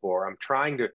calls for.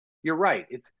 You're right.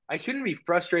 I shouldn't be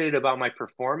frustrated about my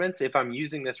performance if I'm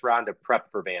using this round to prep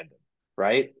for Bandon,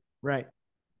 right? Right.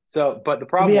 So, but the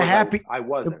problem was I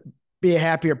wasn't. Be a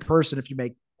happier person if you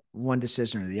make one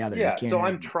decision or the other. Yeah. So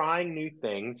I'm trying new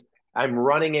things. I'm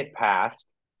running it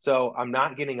past. So I'm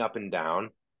not getting up and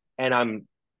down, and I'm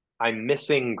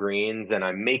missing greens, and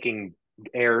I'm making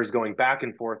errors going back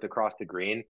and forth across the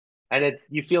green. And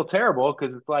you feel terrible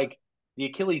because it's like the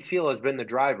Achilles heel has been the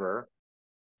driver.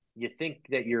 You think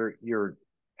that you're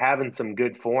having some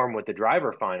good form with the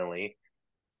driver finally.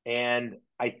 And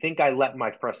I think I let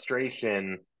my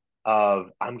frustration of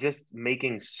I'm just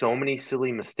making so many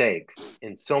silly mistakes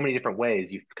in so many different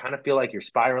ways. You kind of feel like you're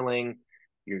spiraling.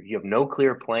 You have no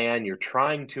clear plan. You're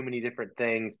trying too many different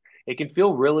things. It can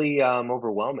feel really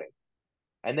overwhelming.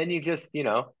 And then you just, you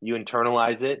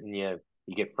internalize it and you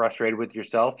get frustrated with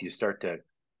yourself. You start to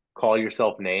call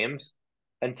yourself names.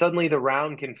 And suddenly the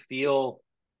round can feel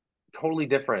totally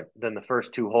different than the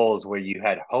first two holes where you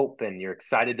had hope and you're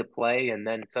excited to play. And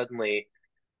then suddenly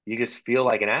you just feel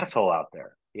like an asshole out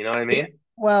there. You know what I mean? Yeah.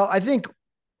 Well,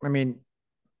 I mean,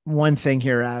 one thing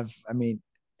here,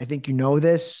 I think you know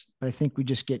this, but I think we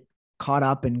just get caught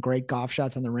up in great golf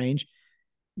shots on the range.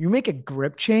 You make a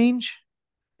grip change.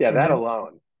 Yeah, that then,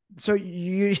 alone. So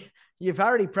you've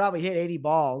already probably hit 80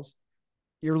 balls.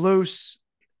 You're loose,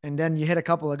 and then you hit a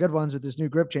couple of good ones with this new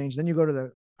grip change. Then you go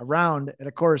to a round, and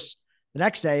of course, the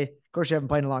next day, of course, you haven't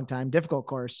played in a long time, difficult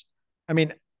course. I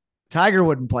mean, Tiger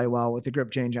wouldn't play well with the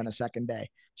grip change on a second day,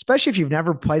 especially if you've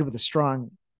never played with a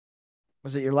strong.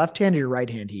 Was it your left hand or your right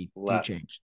hand? He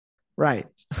changed. Right.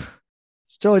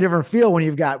 It's totally different feel when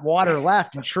you've got water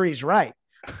left and trees right.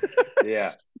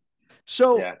 Yeah.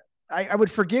 So yeah. I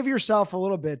would forgive yourself a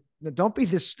little bit. Don't be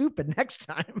this stupid next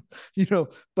time,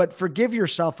 but forgive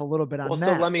yourself a little bit on that.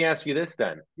 So let me ask you this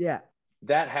then. Yeah.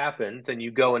 That happens and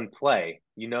you go and play.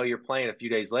 You're playing a few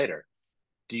days later.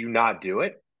 Do you not do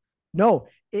it? No.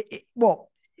 Well,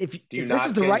 if this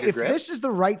is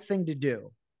the right thing to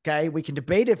do, okay, we can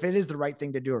debate if it is the right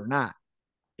thing to do or not.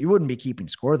 You wouldn't be keeping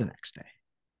score the next day.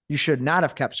 You should not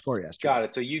have kept score yesterday. Got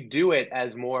it. So you do it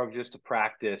as more of just a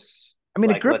practice. I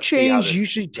mean, a grip change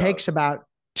usually takes about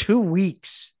 2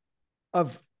 weeks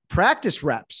of practice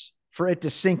reps for it to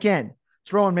sink in.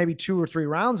 Throwing maybe 2 or 3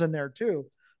 rounds in there too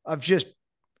of just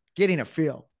getting a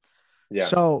feel. Yeah.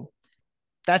 So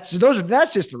that's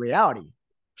just the reality.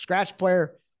 Scratch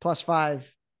player +5,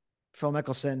 Phil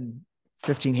Mickelson,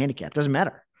 15 handicap. Doesn't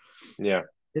matter. Yeah.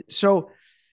 So,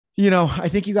 I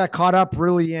think you got caught up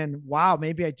really in, wow,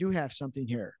 maybe I do have something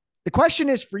here. The question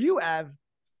is for you, Ev,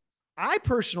 I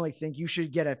personally think you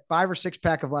should get a 5 or 6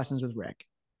 pack of lessons with Rick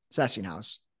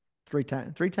Sessinghaus 3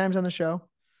 times on the show.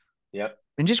 Yep.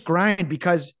 And just grind,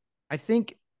 because I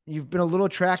think you've been a little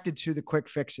attracted to the quick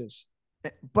fixes,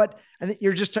 but I think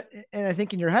I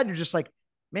think in your head, you're just like,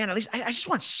 man, at least I just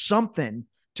want something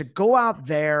to go out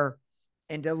there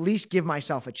and at least give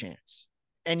myself a chance.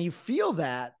 And you feel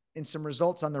that in some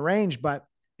results on the range, but at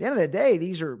the end of the day,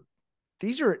 these are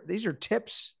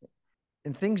tips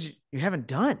and things you haven't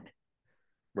done.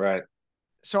 Right.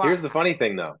 So here's the funny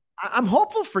thing though. I'm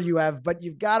hopeful for you, Ev, but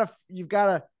you've got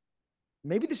to,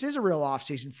 maybe this is a real off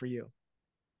season for you,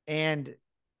 and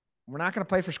we're not going to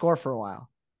play for score for a while.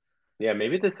 Yeah.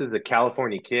 Maybe this is a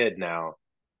California kid now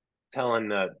telling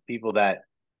the people that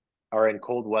are in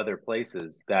cold weather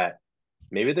places that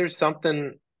maybe there's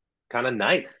something kind of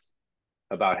nice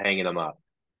about hanging them up.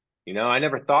 I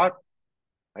never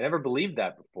believed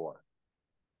that before.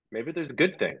 Maybe there's a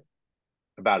good thing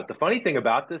about it. The funny thing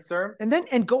about this, sir.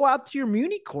 And go out to your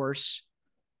Muni course,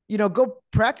 go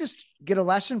practice, get a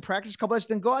lesson, practice a couple lessons,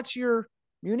 then go out to your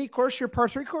Muni course, your par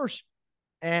 3 course,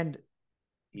 and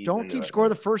don't keep score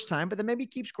the first time, but then maybe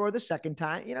keep score the second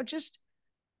time,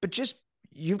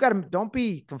 you've got to, don't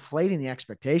be conflating the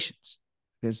expectations,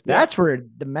 because that's where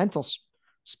the mental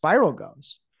spiral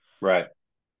goes. Right.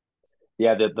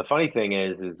 Yeah. The funny thing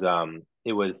is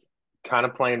it was kind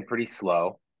of playing pretty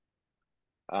slow.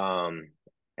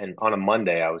 And on a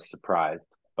Monday, I was surprised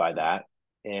by that.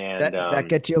 And that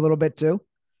gets you a little bit too?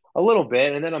 A little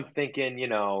bit. And then I'm thinking,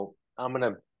 I'm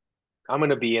going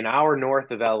to be an hour north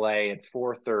of LA at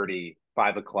 4:30,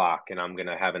 5 o'clock, and I'm going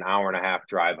to have an hour and a half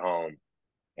drive home.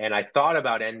 And I thought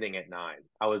about ending at 9.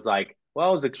 I was like, well,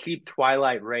 it was a cheap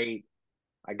twilight rate.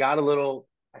 I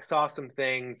saw some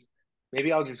things.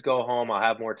 Maybe I'll just go home. I'll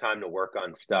have more time to work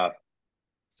on stuff.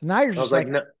 So now you're just like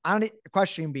no, I don't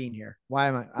question being here. Why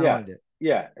am I? I don't want to do it.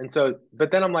 Yeah. And so,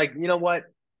 but then I'm like, you know what?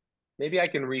 Maybe I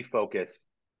can refocus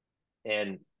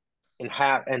and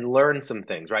learn some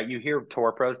things, right? You hear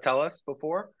tour pros tell us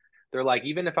before. They're like,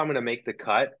 even if I'm going to make the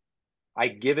cut, I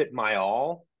give it my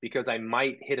all, because I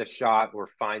might hit a shot or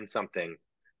find something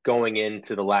going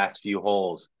into the last few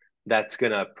holes that's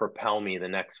going to propel me the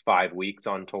next 5 weeks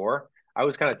on tour. I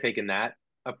was kind of taking that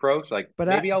approach. Like,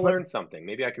 maybe I'll learn something.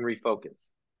 Maybe I can refocus.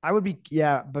 I would be,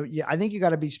 I think you got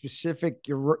to be specific.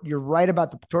 You're right about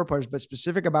the tour players, but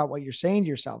specific about what you're saying to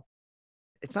yourself.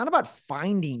 It's not about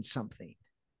finding something.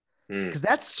 because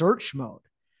that's search mode.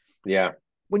 Yeah.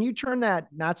 When you turn that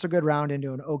not so good round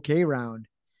into an okay round,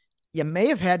 you may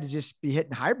have had to just be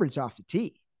hitting hybrids off the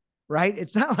tee, right?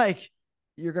 It's not like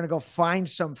you're going to go find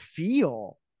some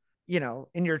feel,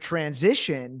 in your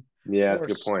transition. Yeah, that's a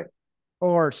good point.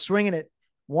 Or swinging it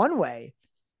one way.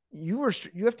 You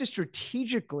have to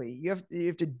strategically, you have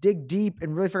to dig deep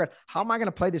and really figure out, how am I going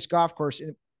to play this golf course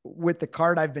with the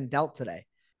card I've been dealt today?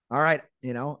 All right.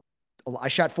 I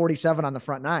shot 47 on the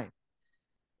front nine,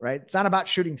 right? It's not about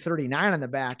shooting 39 on the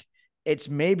back. It's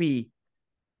maybe,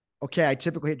 okay, I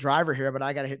typically hit driver here, but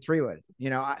I got to hit 3-wood.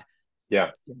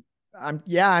 I'm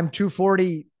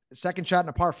 240 second shot in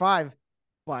a par 5,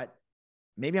 but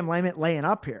maybe I'm laying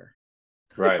up here.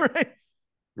 Right.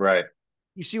 Right.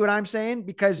 You see what I'm saying?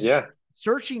 Because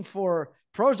searching for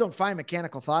pros don't find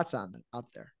mechanical thoughts out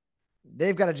there.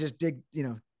 They've got to just dig,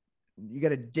 you got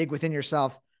to dig within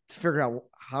yourself to figure out,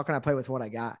 how can I play with what I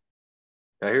got?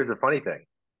 Now, here's the funny thing.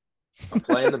 I'm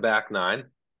playing the back nine.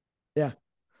 Yeah.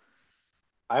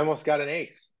 I almost got an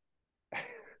ace.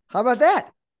 How about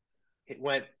that? It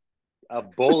went a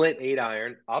bullet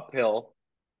 8-iron uphill,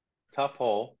 tough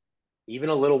hole, even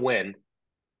a little wind.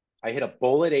 I hit a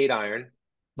bullet 8-iron.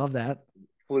 Love that.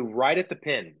 Flew right at the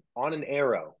pin on an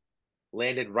arrow,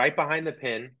 landed right behind the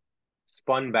pin,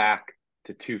 spun back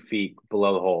to 2 feet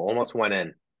below the hole, almost went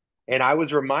in. And I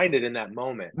was reminded in that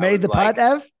moment. Made the putt,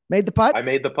 Ev? Made the putt? I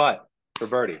made the putt for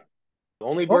birdie. The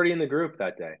only birdie in the group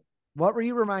that day. What were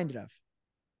you reminded of?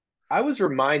 I was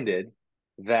reminded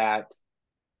that,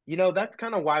 that's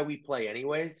kind of why we play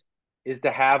anyways, is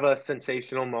to have a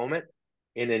sensational moment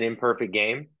in an imperfect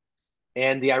game.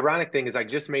 And the ironic thing is, I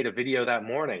just made a video that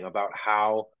morning about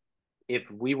how if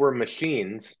we were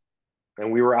machines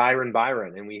and we were Iron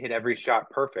Byron and we hit every shot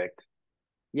perfect,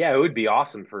 it would be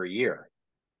awesome for a year.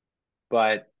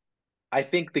 But I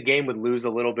think the game would lose a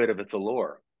little bit of its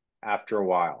allure after a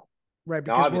while. Right,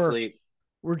 because now, obviously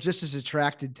we're just as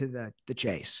attracted to the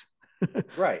chase.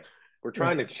 Right. We're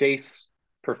trying to chase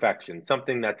perfection,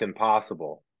 something that's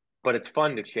impossible, but it's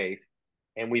fun to chase.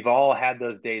 And we've all had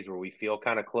those days where we feel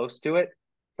kind of close to it.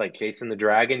 It's like chasing the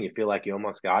dragon. You feel like you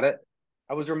almost got it.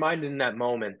 I was reminded in that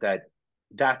moment that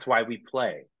that's why we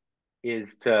play,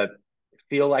 is to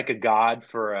feel like a god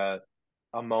for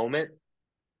a moment.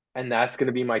 And that's going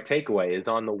to be my takeaway, is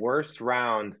on the worst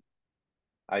round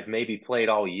I've maybe played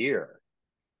all year.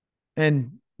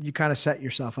 And you kind of set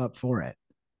yourself up for it.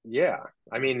 Yeah.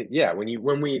 I mean,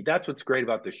 when we that's what's great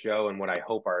about the show, and what I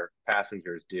hope our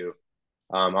passengers do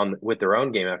with their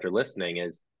own game after listening,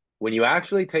 is when you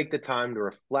actually take the time to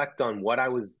reflect on what I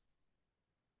was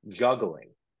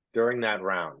juggling during that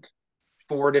round.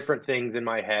 4 different things in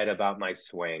my head about my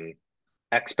swing,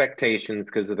 expectations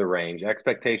because of the range,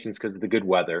 expectations because of the good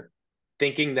weather,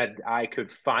 thinking that I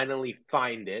could finally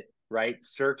find it, right?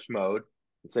 Search mode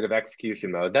instead of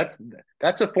execution mode.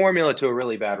 That's a formula to a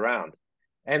really bad round.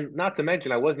 And not to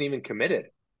mention, I wasn't even committed.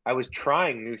 I was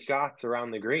trying new shots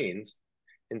around the greens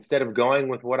instead of going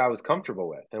with what I was comfortable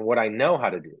with and what I know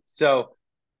how to do. So,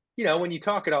 when you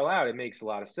talk it all out, it makes a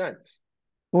lot of sense.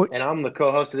 Well, and I'm the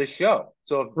co-host of this show.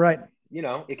 So, right.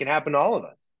 It can happen to all of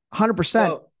us. 100%.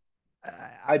 So,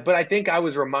 but I think I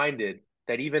was reminded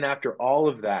that even after all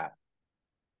of that,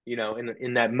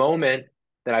 in that moment,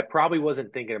 that I probably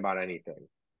wasn't thinking about anything.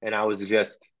 And I was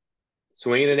just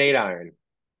swinging an 8-iron.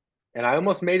 And I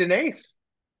almost made an ace.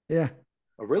 Yeah.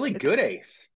 A really good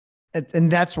ace.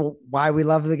 And that's why we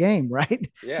love the game,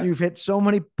 right? Yeah. You've hit so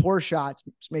many poor shots,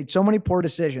 made so many poor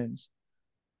decisions.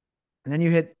 And then you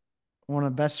hit one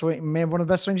of the best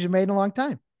swings you've made in a long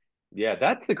time. Yeah,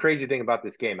 that's the crazy thing about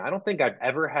this game. I don't think I've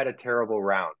ever had a terrible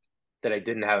round that I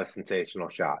didn't have a sensational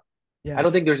shot. Yeah. I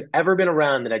don't think there's ever been a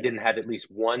round that I didn't have at least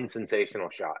one sensational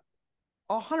shot.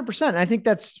 100%. And I think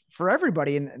that's for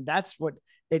everybody. And that's what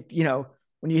it,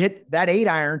 when you hit that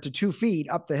 8-iron to 2 feet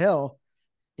up the hill,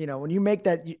 when you make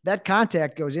that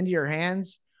contact goes into your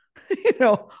hands,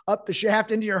 up the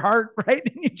shaft into your heart, right?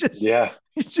 And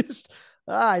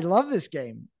I love this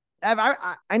game.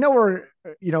 I know we're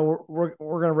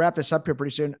going to wrap this up here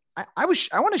pretty soon. I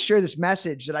want to share this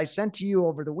message that I sent to you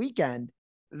over the weekend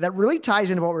that really ties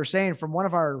into what we're saying from one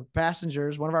of our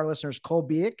passengers, one of our listeners, Cole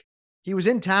Biek. He was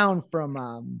in town for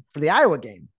the Iowa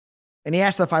game, and he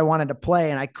asked if I wanted to play,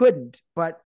 and I couldn't.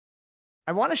 But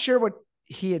I want to share what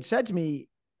he had said to me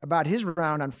about his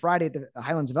round on Friday at the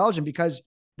Highlands of Elgin, because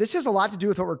this has a lot to do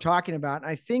with what we're talking about. And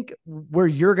I think where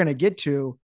you're going to get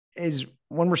to is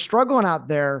when we're struggling out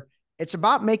there, it's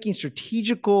about making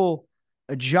strategical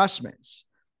adjustments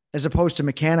as opposed to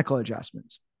mechanical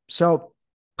adjustments. So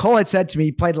Cole had said to me,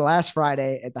 he played last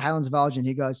Friday at the Highlands of Elgin.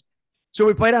 He goes, so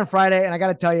we played on Friday, and I got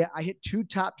to tell you, I hit 2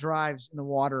 top drives in the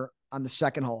water on the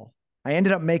second hole. I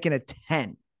ended up making a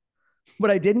 10,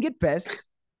 but I didn't get pissed,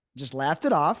 just laughed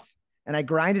it off, and I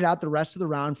grinded out the rest of the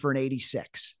round for an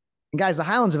 86. And guys, the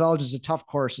Highlands of Elgin is a tough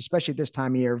course, especially at this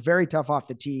time of year. Very tough off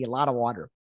the tee, a lot of water.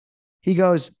 He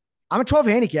goes, I'm a 12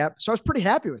 handicap, so I was pretty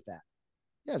happy with that.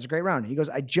 Yeah, it was a great round. He goes,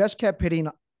 I just kept hitting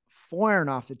 4-iron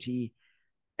off the tee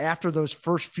after those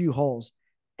first few holes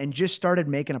and just started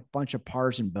making a bunch of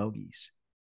pars and bogeys.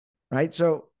 Right?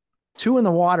 So 2 in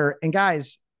the water. And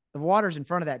guys, the water's in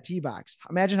front of that tee box.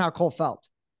 Imagine how Cole felt.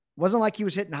 It wasn't like he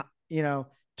was hitting,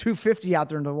 250 out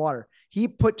there into the water. He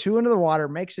put 2 into the water,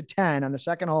 makes a 10 on the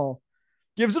second hole,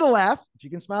 gives it a laugh. If you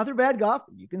can smile through bad golf,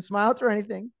 you can smile through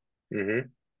anything. Mm-hmm.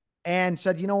 And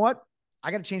said, you know what?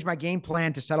 I got to change my game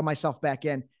plan to settle myself back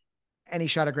in. And he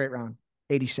shot a great round,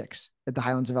 86 at the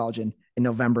Highlands of Elgin in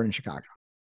November in Chicago.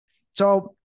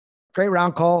 So great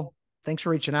round, Cole. Thanks for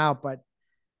reaching out. But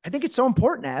I think it's so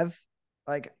important, Ev.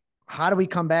 Like, how do we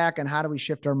come back and how do we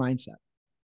shift our mindset?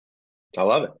 I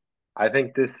love it. I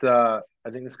think this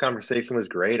conversation was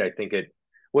great. I think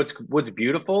what's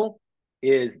beautiful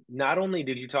is not only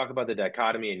did you talk about the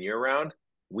dichotomy in your round,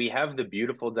 we have the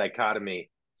beautiful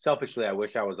dichotomy. Selfishly, I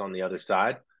wish I was on the other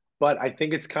side, but I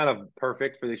think it's kind of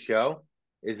perfect for the show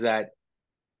is that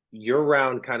your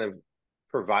round kind of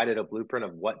provided a blueprint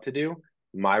of what to do.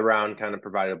 My round kind of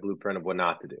provided a blueprint of what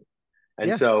not to do.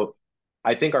 And so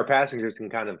I think our passengers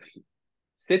can kind of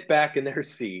sit back in their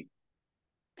seat,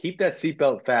 keep that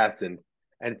seatbelt fastened,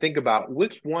 and think about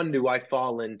which one do I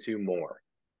fall into more,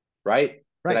 right?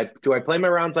 Do I play my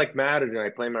rounds like Matt or do I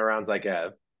play my rounds like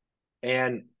Ev?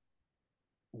 And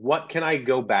what can I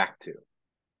go back to,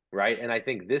 right? And I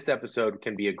think this episode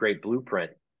can be a great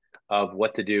blueprint of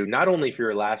what to do, not only for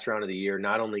your last round of the year,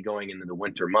 not only going into the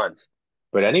winter months,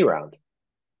 but any round.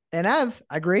 And Ev,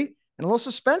 I agree. And a little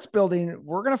suspense building.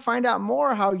 We're going to find out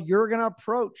more how you're going to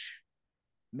approach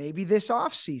maybe this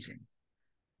off season.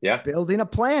 Yeah. Building a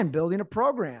plan, building a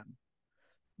program,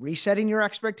 resetting your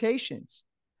expectations.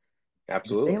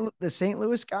 Absolutely. The St.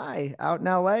 Louis guy out in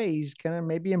LA, he's going to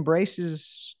maybe embrace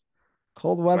his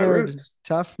cold weather,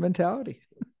 tough mentality.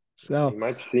 So you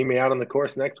might see me out on the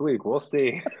course next week. We'll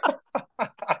see.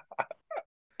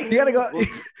 You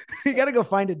gotta go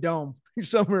find a dome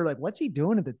somewhere. Like, what's he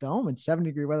doing at the dome in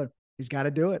 70-degree weather? He's got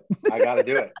to do it. I got to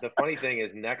do it. The funny thing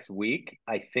is next week,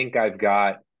 I think I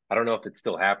don't know if it's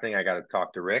still happening. I got to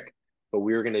talk to Rick, but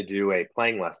we're going to do a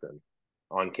playing lesson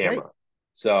on camera. Great.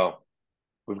 So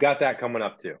we've got that coming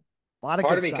up too. Part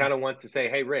of me kind of wants to say,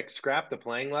 hey, Rick, scrap the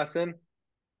playing lesson.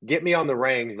 Get me on the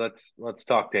range. Let's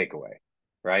talk takeaway.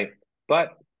 Right.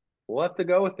 But we'll have to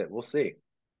go with it. We'll see.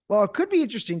 Well, it could be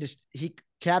interesting to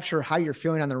capture how you're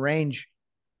feeling on the range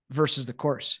versus the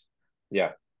course.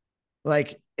 Yeah.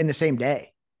 Like in the same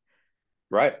day.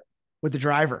 Right. With the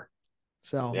driver.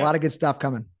 So a lot of good stuff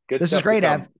coming. This is great,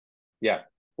 Ab. Yeah.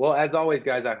 Well, as always,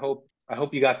 guys, I hope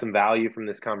you got some value from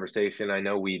this conversation. I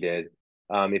know we did.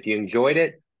 If you enjoyed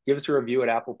it, give us a review at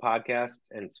Apple Podcasts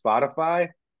and Spotify.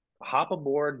 Hop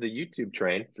aboard the YouTube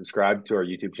train. Subscribe to our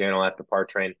YouTube channel at The Par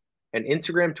Train. And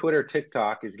Instagram, Twitter,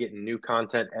 TikTok is getting new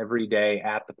content every day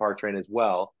at The Par Train as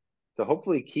well. So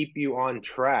hopefully keep you on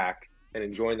track and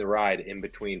enjoying the ride in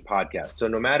between podcasts. So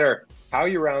no matter how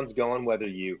your round's going, whether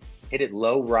you hit it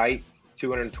low right,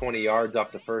 220 yards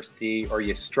off the first tee, or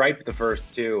you stripe the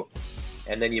first 2,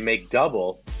 and then you make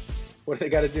double, what do they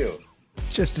got to do?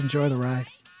 Just enjoy the ride.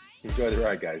 Enjoy the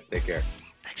ride, guys. Take care.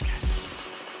 Thanks, guys.